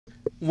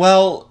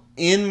Well,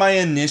 in my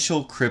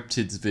initial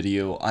cryptids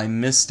video, I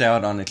missed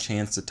out on a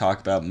chance to talk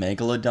about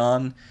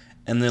Megalodon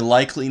and the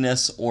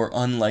likeliness or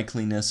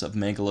unlikeliness of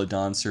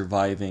Megalodon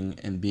surviving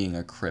and being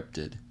a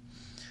cryptid.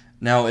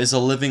 Now, as a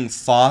living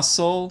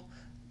fossil,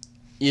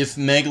 if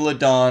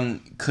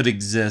Megalodon could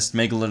exist,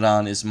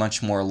 Megalodon is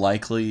much more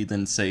likely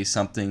than, say,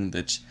 something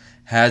that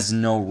has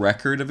no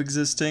record of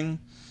existing.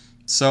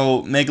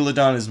 So,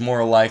 Megalodon is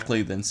more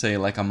likely than, say,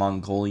 like a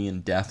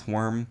Mongolian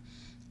deathworm,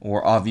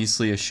 or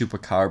obviously a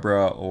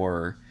chupacabra,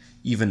 or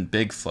even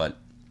Bigfoot.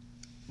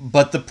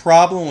 But the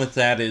problem with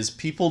that is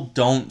people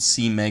don't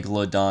see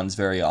megalodons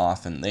very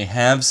often. They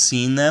have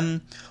seen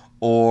them,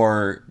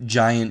 or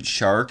giant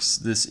sharks.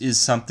 This is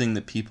something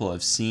that people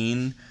have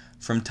seen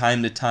from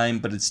time to time,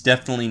 but it's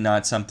definitely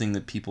not something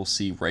that people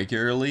see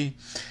regularly.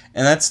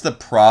 And that's the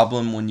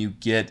problem when you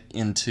get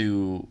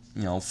into,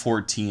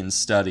 14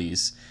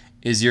 studies,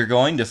 is you're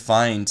going to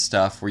find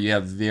stuff where you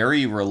have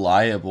very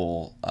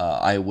reliable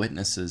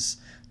eyewitnesses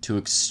to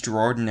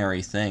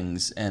extraordinary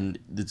things, and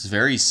it's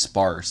very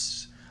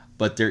sparse,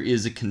 but there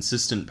is a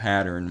consistent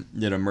pattern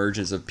that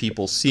emerges of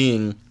people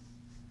seeing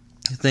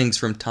things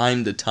from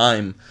time to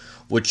time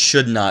which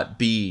should not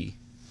be.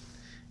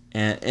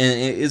 And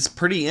it's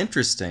pretty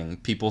interesting.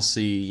 People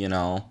see,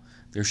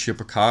 their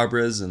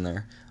chupacabras and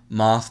their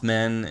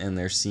mothmen, and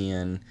they're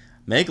seeing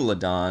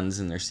megalodons,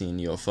 and they're seeing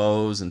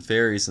UFOs and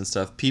fairies and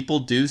stuff. People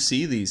do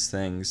see these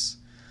things,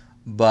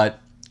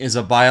 but as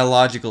a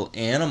biological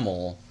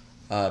animal,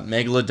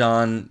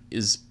 Megalodon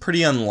is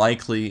pretty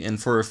unlikely,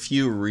 and for a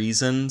few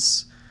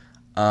reasons.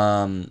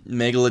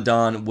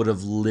 Megalodon would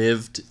have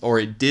lived, or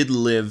it did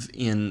live,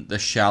 in the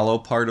shallow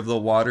part of the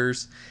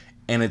waters,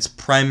 and its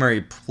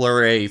primary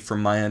prey,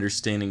 from my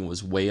understanding,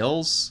 was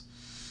whales.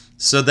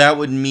 So that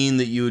would mean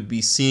that you would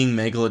be seeing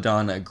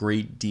Megalodon a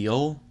great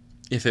deal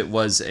if it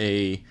was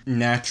a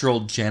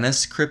natural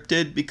genus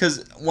cryptid,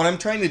 because what I'm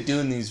trying to do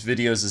in these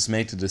videos is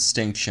make a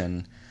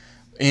distinction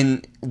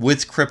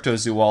with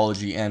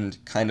cryptozoology and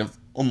kind of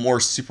a more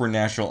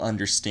supernatural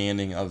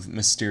understanding of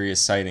mysterious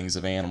sightings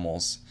of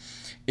animals.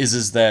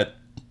 Is that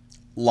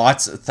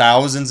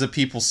thousands of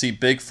people see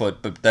Bigfoot,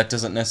 but that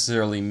doesn't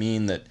necessarily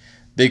mean that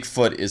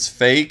Bigfoot is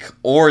fake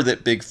or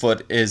that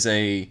Bigfoot is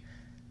a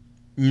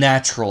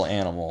natural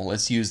animal.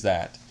 Let's use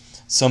that.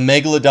 So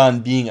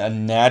Megalodon being a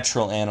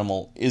natural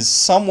animal is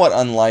somewhat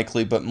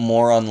unlikely, but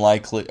more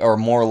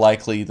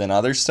likely than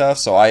other stuff.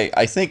 So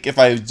I think if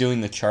I was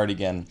doing the chart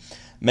again,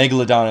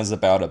 Megalodon is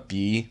about a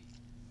B.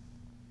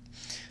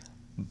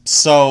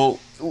 So,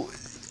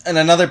 and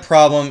another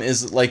problem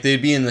is, like,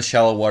 they'd be in the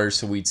shallow water,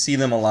 so we'd see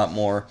them a lot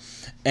more.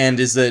 And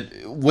is that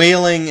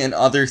whaling and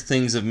other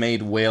things have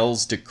made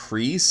whales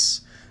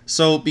decrease.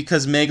 So,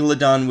 because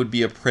Megalodon would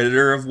be a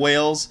predator of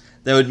whales,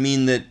 that would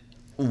mean that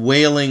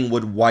whaling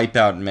would wipe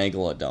out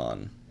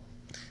Megalodon.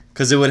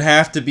 Because it would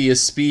have to be a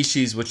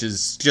species which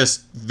is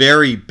just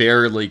very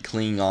barely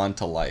clinging on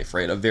to life,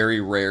 right? A very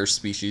rare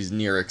species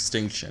near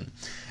extinction.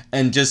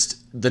 And just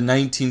the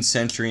 19th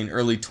century and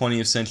early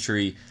 20th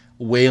century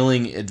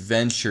whaling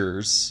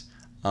adventures,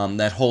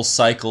 that whole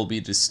cycle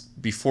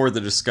before the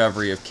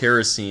discovery of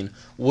kerosene,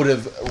 would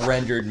have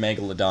rendered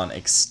Megalodon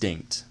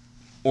extinct.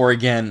 Or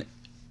again,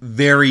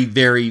 very,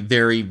 very,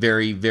 very,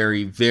 very,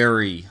 very,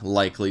 very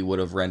likely would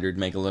have rendered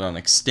Megalodon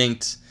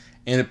extinct,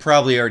 and it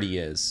probably already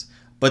is.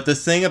 But the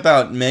thing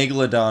about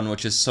Megalodon,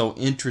 which is so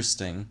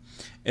interesting,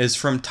 is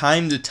from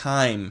time to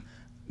time,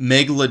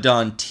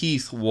 Megalodon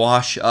teeth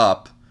wash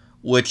up,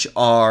 which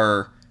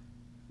are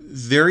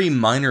very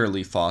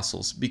minorly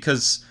fossils,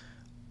 because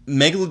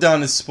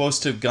Megalodon is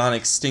supposed to have gone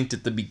extinct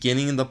at the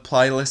beginning of the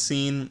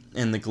Pliocene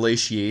and the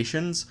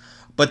glaciations,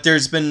 but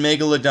there's been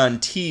Megalodon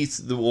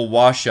teeth that will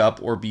wash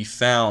up or be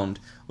found,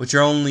 which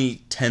are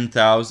only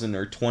 10,000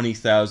 or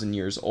 20,000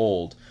 years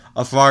old,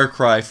 a far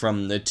cry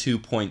from the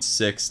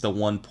 2.6 to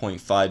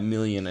 1.5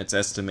 million it's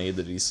estimated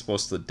that he's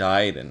supposed to have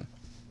died in.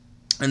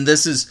 And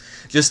this is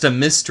just a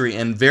mystery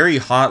and very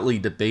hotly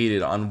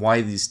debated on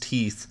why these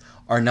teeth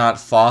are not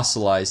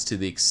fossilized to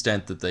the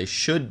extent that they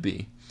should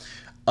be.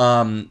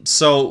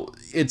 So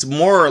it's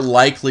more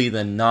likely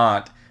than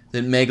not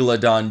that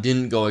Megalodon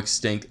didn't go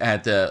extinct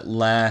at the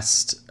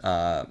last,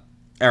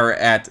 or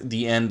at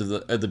the end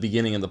of the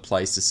beginning of the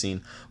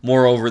Pleistocene.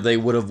 Moreover, they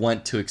would have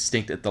went to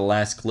extinct at the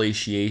last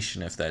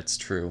glaciation, if that's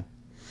true.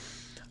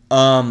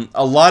 A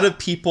lot of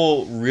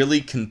people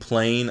really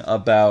complain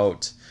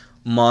about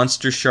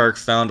Monster Shark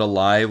Found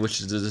Alive,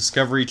 which is the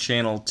Discovery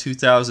Channel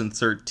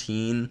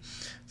 2013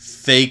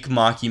 fake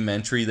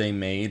mockumentary they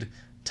made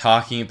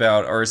talking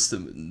about, or it's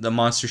the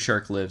Monster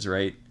Shark Lives,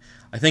 right?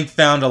 I think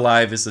Found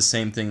Alive is the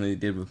same thing they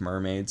did with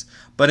mermaids.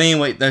 But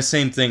anyway, that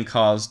same thing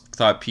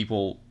thought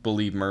people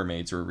believe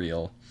mermaids were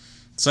real.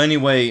 So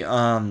anyway,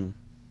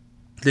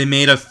 they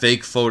made a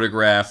fake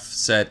photograph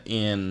set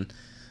in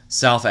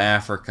South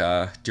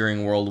Africa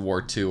during World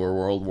War II or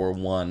World War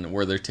I,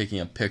 where they're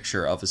taking a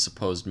picture of a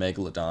supposed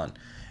megalodon.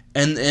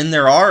 And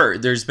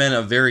there's been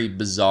a very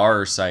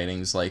bizarre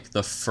sightings, like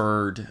the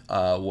furred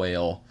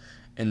whale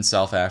in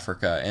South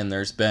Africa, and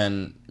there's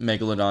been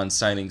megalodon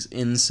sightings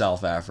in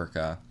South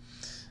Africa.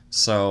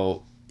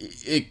 So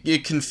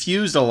it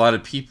confused a lot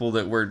of people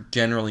that were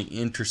generally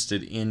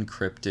interested in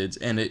cryptids,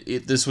 and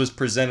this was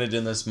presented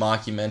in this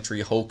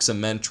mockumentary,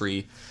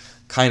 hoaxamentary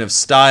kind of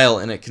style,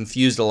 and it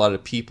confused a lot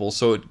of people.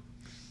 So it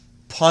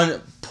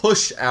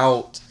pushed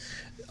out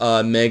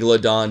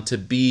Megalodon to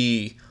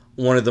be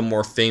one of the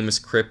more famous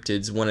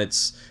cryptids when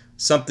it's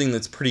something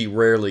that's pretty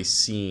rarely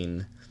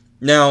seen.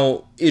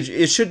 Now,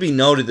 it should be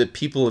noted that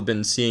people have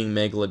been seeing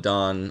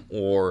Megalodon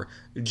or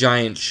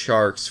giant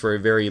sharks for a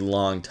very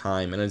long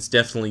time, and it's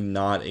definitely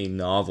not a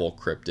novel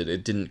cryptid.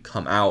 It didn't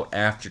come out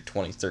after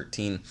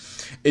 2013.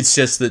 It's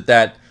just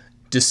that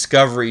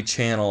Discovery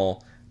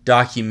Channel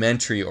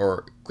documentary,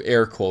 or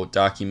air quote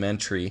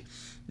documentary,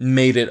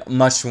 made it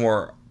much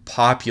more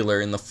popular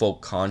in the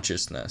folk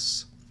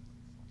consciousness.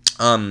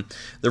 The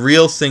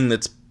real thing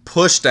that's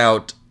pushed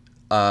out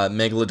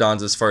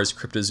Megalodons as far as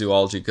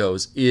cryptozoology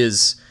goes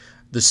is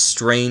the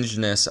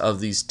strangeness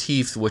of these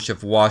teeth, which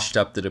have washed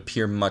up, that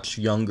appear much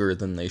younger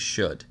than they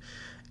should.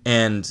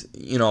 And,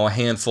 a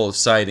handful of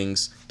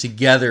sightings,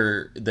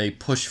 together they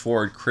push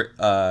forward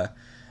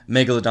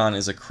Megalodon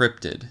as a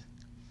cryptid.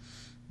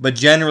 But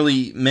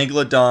generally,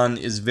 Megalodon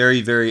is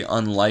very, very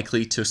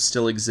unlikely to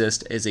still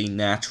exist as a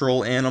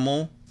natural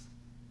animal.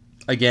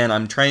 Again,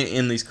 I'm trying,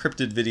 in these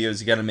cryptid videos,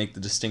 you got to make the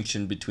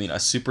distinction between a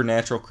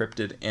supernatural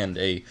cryptid and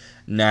a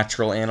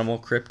natural animal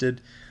cryptid.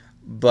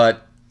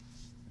 But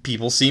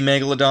people see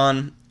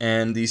Megalodon,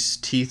 and these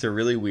teeth are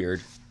really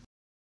weird.